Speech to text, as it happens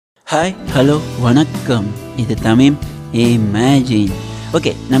Hi hello வணக்கம். இது Tamil imagine.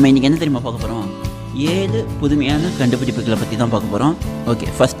 Okay, நம்ம இன்றைக்கி என்ன தெரியுமா பார்க்க போகிறோம்? 7 புதுமையான கண்டுபிடிப்புகளை பற்றி தான் பார்க்க போகிறோம். ஓகே,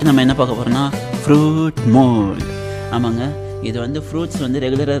 ஃபஸ்ட்டு நம்ம என்ன பார்க்க போகிறோம்னா ஃப்ரூட் மோல்ட். ஆமாங்க, இது வந்து ஃப்ரூட்ஸ் வந்து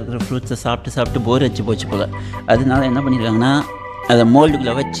ரெகுலராக இருக்கிற ஃப்ரூட்ஸை சாப்பிட்டு போர் அடிச்சு போச்சு போல். அதனால என்ன பண்ணியிருக்காங்கன்னா, அதை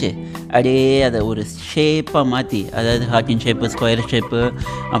மோல்டுக்குள்ளே வச்சு அப்படியே அதை ஒரு ஷேப்பாக மாற்றி, அதாவது ஹார்ட்டின் ஷேப்பு, ஸ்கொயர் ஷேப்பு,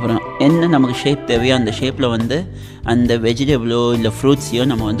 அப்புறம் என்ன நமக்கு ஷேப் தேவையோ அந்த ஷேப்பில் வந்து அந்த வெஜிடபிளோ இல்லை ஃப்ரூட்ஸையோ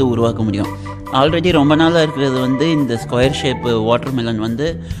நம்ம வந்து உருவாக்க முடியும். ஆல்ரெடி ரொம்ப நாளாக இருக்கிறது வந்து இந்த ஸ்கொயர் ஷேப்பு வாட்டர் மெலன் வந்து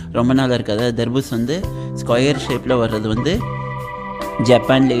ரொம்ப நாளாக இருக்குது. அதாவது தர்பூஸ் வந்து ஸ்கொயர் ஷேப்பில் வர்றது வந்து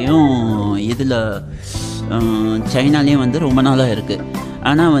ஜப்பான்லேயும் இதில் சைனாலேயும் வந்து ரொம்ப நாளாக இருக்குது.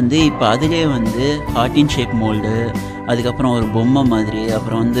 ஆனால் வந்து இப்போ அதிலே வந்து ஹார்ட்டின் ஷேப் மோல்டு, அதுக்கப்புறம் ஒரு பொம்மை மாதிரி,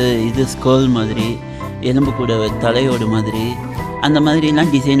 அப்புறம் வந்து இது ஸ்கேர்ல் மாதிரி, எலும்பு கூட தலையோடு மாதிரி, அந்த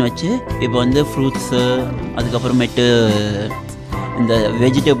மாதிரிலாம் டிசைன் வச்சு இப்போ வந்து ஃப்ரூட்ஸு, அதுக்கப்புறமேட்டு இந்த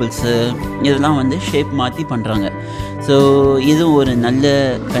வெஜிடபிள்ஸு இதெல்லாம் வந்து ஷேப் மாற்றி பண்ணுறாங்க. ஸோ இதுவும் ஒரு நல்ல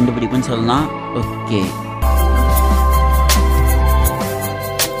கண்டுபிடிப்புன்னு சொல்லலாம். ஓகே,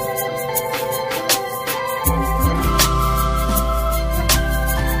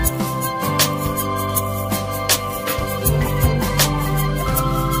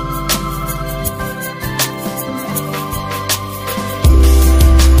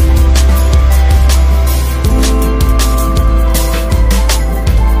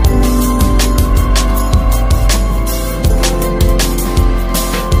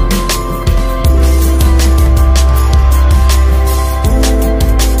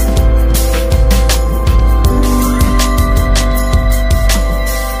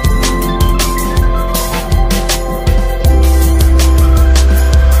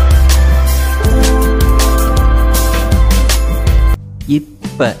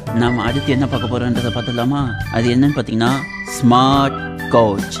 இப்போ நம்ம அடுத்து என்ன பார்க்க போகிறோன்றதை பார்த்துடலாமா? அது என்னன்னு பார்த்தீங்கன்னா ஸ்மார்ட்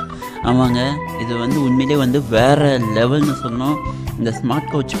கவுச். ஆமாங்க, இது வந்து உண்மையிலே வந்து வேறு லெவல்னு சொல்லணும். இந்த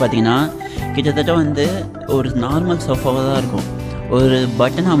ஸ்மார்ட் கவுச் பார்த்தீங்கன்னா கிட்டத்தட்ட வந்து ஒரு நார்மல் சோஃபாவாக தான் இருக்கும். ஒரு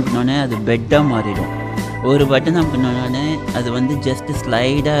பட்டன் அமுக்கினோடனே அது பெட்டாக மாறிடும். ஒரு பட்டன் அமுக்கினோடனே அது வந்து ஜஸ்ட்டு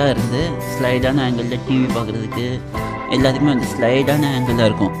ஸ்லைடாக இருந்து ஸ்லைடான ஆங்கிளில் டிவி பார்க்குறதுக்கு எல்லாத்துக்குமே வந்து ஸ்லைடான ஆங்கிளாக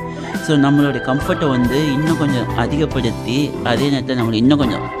இருக்கும். ஸோ நம்மளுடைய கம்ஃபர்ட்டை வந்து இன்னும் கொஞ்சம் அதிகப்படுத்தி, அதே நேரத்தில் நம்மளை இன்னும்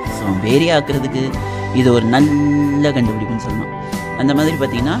கொஞ்சம் வேரியாக்குறதுக்கு இது ஒரு நல்ல கண்டுபிடிப்புன்னு சொல்லணும். அந்த மாதிரி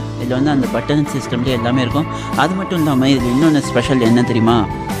பார்த்திங்கன்னா இதில் வந்து அந்த பட்டன் சிஸ்டம்லேயே எல்லாமே இருக்கும். அது மட்டும் இல்லாமல் இதில் இன்னொன்று ஸ்பெஷல் என்ன தெரியுமா?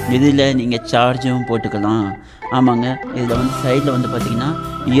 இதில் நீங்கள் சார்ஜும் போட்டுக்கலாம். ஆமாங்க, இதில் வந்து சைடில் வந்து பார்த்திங்கன்னா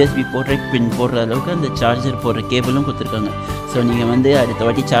யூஎஸ்பி போர்ட்ரேட் பின் போடுற அளவுக்கு அந்த சார்ஜர் போடுற கேபிளும் கொடுத்துருக்காங்க. ஸோ நீங்கள் வந்து அடுத்த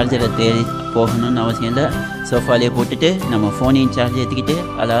வாட்டி சார்ஜரை தேடி போகணும்னு அவசியம் இல்லை. சோஃபாலே போட்டுட்டு நம்ம ஃபோனையும் சார்ஜ் ஏற்றிக்கிட்டு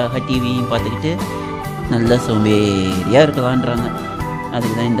அழகாக டிவியும் பார்த்துக்கிட்டு நல்லா சோம்பேறியாக இருக்கலான்றாங்க.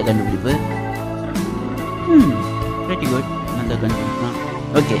 அதுக்கு தான் இந்த கண்டுபிடிப்பு. வெரி குட், நல்ல கண்டுபிடிப்பு தான்.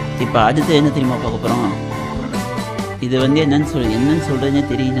 ஓகே, இப்போ அடுத்து என்ன தெரியுமா பார்க்க போகிறோம்? இது வந்து என்னன்னு சொல்கிறதுனே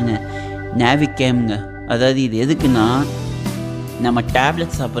தெரியலங்க. நாவிகேம்ங்க. அதாவது இது எதுக்குன்னா, நம்ம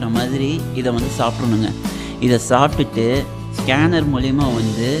டேப்லெட் சாப்பிட்ற மாதிரி இதை வந்து சாப்பிட்ணுங்க. இதை சாப்பிட்டுட்டு ஸ்கேனர் மூலிமா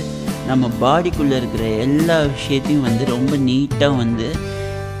வந்து நம்ம பாடிக்குள்ளே இருக்கிற எல்லா விஷயத்தையும் வந்து ரொம்ப நீட்டாக வந்து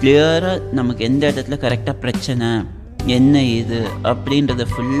கிளியராக நமக்கு எந்த இடத்துல கரெக்டாக பிரச்சனை என்ன இது அப்படின்றத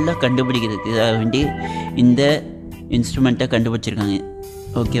ஃபுல்லாக கண்டுபிடிக்கிறதுக்கு வேண்டி இந்த இன்ஸ்ட்ருமெண்ட்டை கண்டுபிடிச்சிருக்காங்க.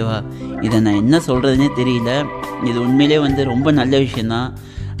 ஓகேவா? இதை நான் என்ன சொல்கிறதுனே தெரியல. இது உண்மையிலே வந்து ரொம்ப நல்ல விஷயந்தான்.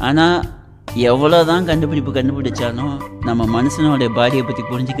 ஆனால் எவ்வளோ தான் கண்டுபிடிச்சாலும் நம்ம மனுஷனோடைய பாடியை பற்றி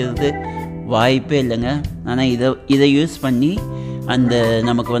புரிஞ்சுக்கிறது வாய்ப்பே இல்லைங்க. ஆனால் இதை யூஸ் பண்ணி அந்த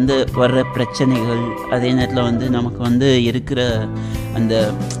நமக்கு வந்து வர்ற பிரச்சனைகள், அதே நேரத்தில் வந்து நமக்கு வந்து இருக்கிற அந்த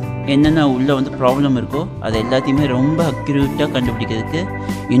என்னென்ன உள்ளே வந்து ப்ராப்ளம் இருக்கோ அதை எல்லாத்தையுமே ரொம்ப அக்யூரேட்டாக கண்டுபிடிக்கிறதுக்கு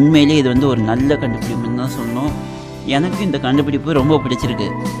உண்மையிலே இது வந்து ஒரு நல்ல கண்டுபிடிப்புன்னு தான் சொல்லணும். எனக்கு இந்த கண்டுபிடிப்பு ரொம்ப பிடிச்சிருக்கு.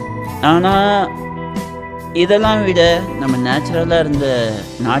 ஆனால் இதெல்லாம் விட நம்ம நேச்சுரலாக இருந்த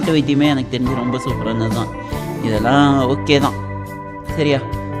நாட்டு வைத்தியமே எனக்கு தெரிஞ்சு ரொம்ப சூப்பரானது தான். இதெல்லாம் ஓகே தான்.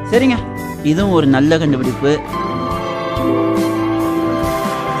 சரிங்க, இதுவும் ஒரு நல்ல கண்டுபிடிப்பு.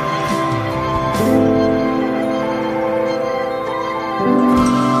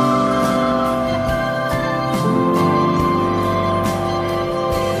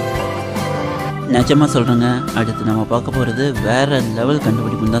 நிஜமாக சொல்கிறேங்க, அடுத்து நம்ம பார்க்க போகிறது வேறு லெவல்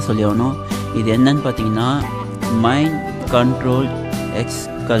கண்டுபிடிப்புன்னு தான் சொல்லி ஆகணும். இது என்னன்னு பார்த்தீங்கன்னா மைண்ட் கண்ட்ரோல்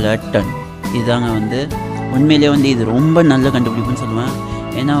எக்ஸ்கலட்டன். இதுதாங்க வந்து உண்மையிலே வந்து இது ரொம்ப நல்ல கண்டுபிடிப்புன்னு சொல்லுவேன்.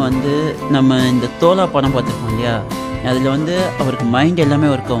 ஏன்னா வந்து நம்ம இந்த தோலா படம் பார்த்துருக்கோம் இல்லையா? அதில் வந்து அவருக்கு மைண்ட் எல்லாமே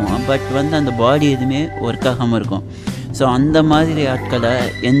ஒர்க் ஆகும், பட் வந்து அந்த பாடி எதுவுமே ஒர்க் ஆகாமல் இருக்கும். ஸோ அந்த மாதிரி ஆட்களை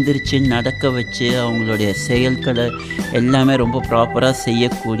எந்திரிச்சு நடக்க வச்சு அவங்களுடைய செயல்களை எல்லாமே ரொம்ப ப்ராப்பராக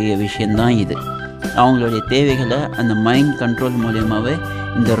செய்யக்கூடிய விஷயந்தான் இது. அவங்களுடைய தேவைகளை அந்த மைண்ட் கண்ட்ரோல் மூலியமாகவே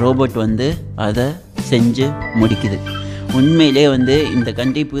இந்த ரோபோட் வந்து அதை செஞ்சு முடிக்குது. உண்மையிலே வந்து இந்த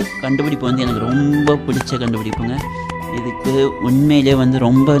கண்டுபிடிப்பு வந்து எனக்கு ரொம்ப பிடிச்ச கண்டுபிடிப்புங்க. இதுக்கு உண்மையிலே வந்து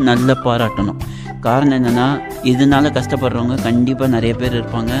ரொம்ப நல்ல பாராட்டணும். காரணம் என்னென்னா, இதனால் கஷ்டப்படுறவங்க கண்டிப்பாக நிறைய பேர்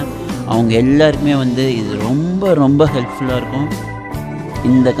இருப்பாங்க. அவங்க எல்லாருக்குமே வந்து இது ரொம்ப ரொம்ப ஹெல்ப்ஃபுல்லாக இருக்கும்.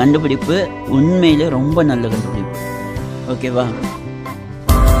 இந்த கண்டுபிடிப்பு உண்மையிலே ரொம்ப நல்ல கண்டுபிடிப்பு. ஓகேவா?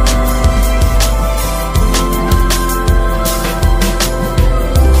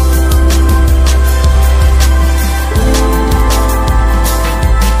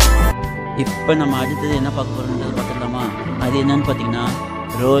 இப்போ நம்ம அடுத்தது என்ன பார்க்க போகிறோம்ன்றது பார்த்துடலாமா? அது என்னன்னு பார்த்தீங்கன்னா,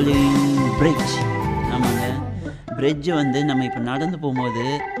 ரோலிங் பிரிட்ஜ். ஆமாங்க, பிரிட்ஜ் வந்து நம்ம இப்போ நடந்து போகும்போது,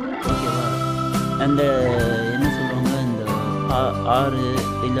 ஓகேவா, அந்த என்ன சொல்லுவாங்க, இந்த ஆறு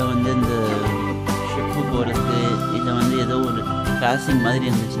இல்லை வந்து இந்த ஷிப்பு போகிறதுக்கு இல்லை வந்து ஏதோ ஒரு கிராசிங் மாதிரி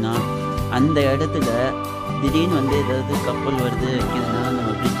இருந்துச்சுன்னா, அந்த இடத்துல திடீர்னு வந்து ஏதாவது கப்பல் வருது வைக்கிறதுனா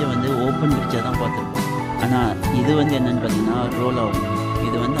நம்ம பிரிட்ஜை வந்து ஓப்பன் பிரிட்ஜாக தான் பார்த்துருப்போம். ஆனால் இது வந்து என்னென்னு பார்த்தீங்கன்னா ரோல் ஆகும்.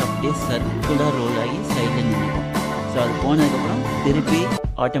 இது வந்து அப்படியே சர்க்குலர் ரோல் ஆகி சைடில் நின்றுக்கும். ஸோ அது போனதுக்கப்புறம் திருப்பி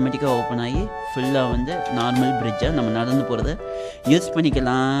ஆட்டோமேட்டிக்காக ஓப்பன் ஆகி ஃபுல்லாக வந்து நார்மல் பிரிட்ஜாக நம்ம நடந்து போகிறத யூஸ்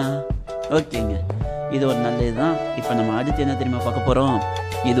பண்ணிக்கலாம். ஓகேங்க, இது ஒரு நல்ல இதுதான். இப்போ நம்ம அடுத்து என்ன தெரியுமா பார்க்க போகிறோம்?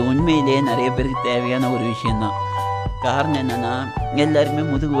 இது உண்மையிலேயே நிறைய பேருக்கு தேவையான ஒரு விஷயந்தான். காரணம் என்னென்னா, எல்லாருமே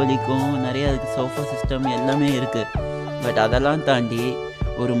முதுகு வலிக்கும், நிறைய அதுக்கு சோஃபா சிஸ்டம் எல்லாமே இருக்குது. பட் அதெல்லாம் தாண்டி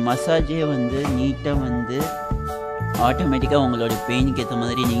ஒரு மசாஜே வந்து நீட்டாக வந்து ஆட்டோமேட்டிக்காக உங்களோட பெயினுக்கு ஏற்ற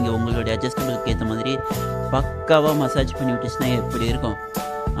மாதிரி, நீங்கள் உங்களோட அட்ஜஸ்டபிளுக்கு ஏற்ற மாதிரி பக்காவாக மசாஜ் பண்ணி விட்டுச்சுன்னா எப்படி இருக்கும்?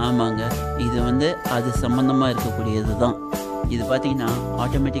 ஆமாங்க, இது வந்து அது சம்மந்தமாக இருக்கக்கூடியது தான். இது பார்த்திங்கன்னா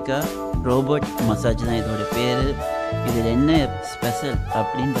ஆட்டோமேட்டிக்காக ரோபோட் மசாஜ் தான் இதோட பேர். இதில் என்ன ஸ்பெஷல்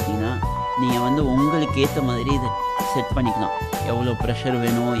அப்படின்னு பார்த்தீங்கன்னா, நீங்கள் வந்து உங்களுக்கு ஏற்ற மாதிரி இதை செட் பண்ணிக்கலாம். எவ்வளோ ப்ரெஷர்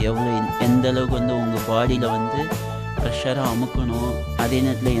வேணும், எந்த அளவுக்கு வந்து உங்கள் பாடியில் வந்து ப்ரெஷராக அமுக்கணும், அதே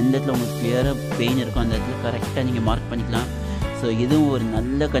நேரத்தில் எந்த இடத்துல உங்களுக்கு கிளியராக பெயின் இருக்கும் அந்த இடத்துல கரெக்டாக நீங்கள் மார்க் பண்ணிக்கலாம். ஸோ இதுவும் ஒரு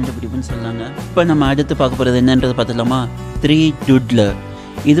நல்ல கண்டுபிடிப்புன்னு சொல்லாங்க. இப்போ நம்ம அடுத்து பார்க்க போகிறது என்னன்றது பார்த்துக்கலாமா? 3D டூட்லர்.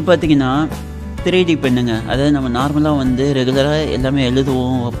 இது பார்த்திங்கன்னா 3D பெண்ணுங்க. அதாவது நம்ம நார்மலாக வந்து ரெகுலராக எல்லாமே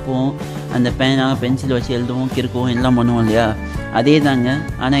எழுதுவோம், வைப்போம், அந்த பேனா பென்சில் வச்சு எழுதுவோம், கிறுக்குவோம், எல்லாம் பண்ணுவோம் இல்லையா? அதே தாங்க.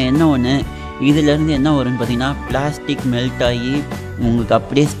 ஆனால் என்ன ஒன்று, இதிலேருந்து என்ன வரும்னு பார்த்திங்கன்னா பிளாஸ்டிக் மெல்ட் ஆகி உங்களுக்கு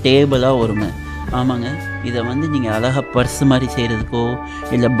அப்படியே ஸ்டேபிளாக வருங்க. ஆமாங்க, இதை வந்து நீங்கள் அழகாக பர்ஸ் மாதிரி செய்கிறதுக்கோ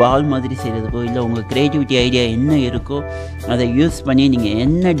இல்லை பால் மாதிரி செய்கிறதுக்கோ இல்லை உங்கள் க்ரியேட்டிவிட்டி ஐடியா என்ன இருக்கோ அதை யூஸ் பண்ணி நீங்கள்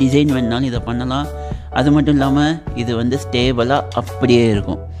என்ன டிசைன் வேணுனாலும் இதை பண்ணலாம். அது மட்டும் இல்லாமல் இது வந்து ஸ்டேபிளாக அப்படியே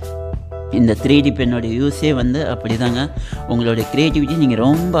இருக்கும். இந்த 3D பென்னோட யூஸே வந்து அப்படி தாங்க. உங்களோட க்ரியேட்டிவிட்டி நீங்கள்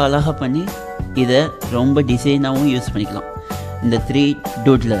ரொம்ப அழகாக பண்ணி இதை ரொம்ப டிசைனாகவும் யூஸ் பண்ணிக்கலாம். இந்த 3D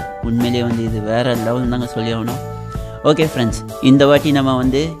டூட்லர் உண்மையிலே வந்து இது வேறு லெவல் தாங்க சொல்லி ஆகணும். ஓகே ஃப்ரெண்ட்ஸ், இந்த வாட்டி நம்ம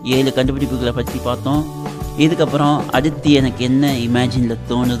வந்து 7 கண்டுபிடிப்புகளை பற்றி பார்த்தோம். இதுக்கப்புறம் அடுத்து எனக்கு என்ன இமேஜினில்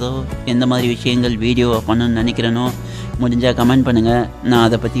தோணுதோ, எந்த மாதிரி விஷயங்கள் வீடியோ பண்ணணும்னு நினைக்கிறேனோ முடிஞ்சால் கமெண்ட் பண்ணுங்கள். நான்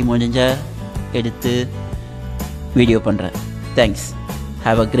அதை பற்றி முடிஞ்சால் எடுத்து வீடியோ பண்ணுறேன். Thanks.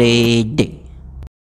 Have a great day.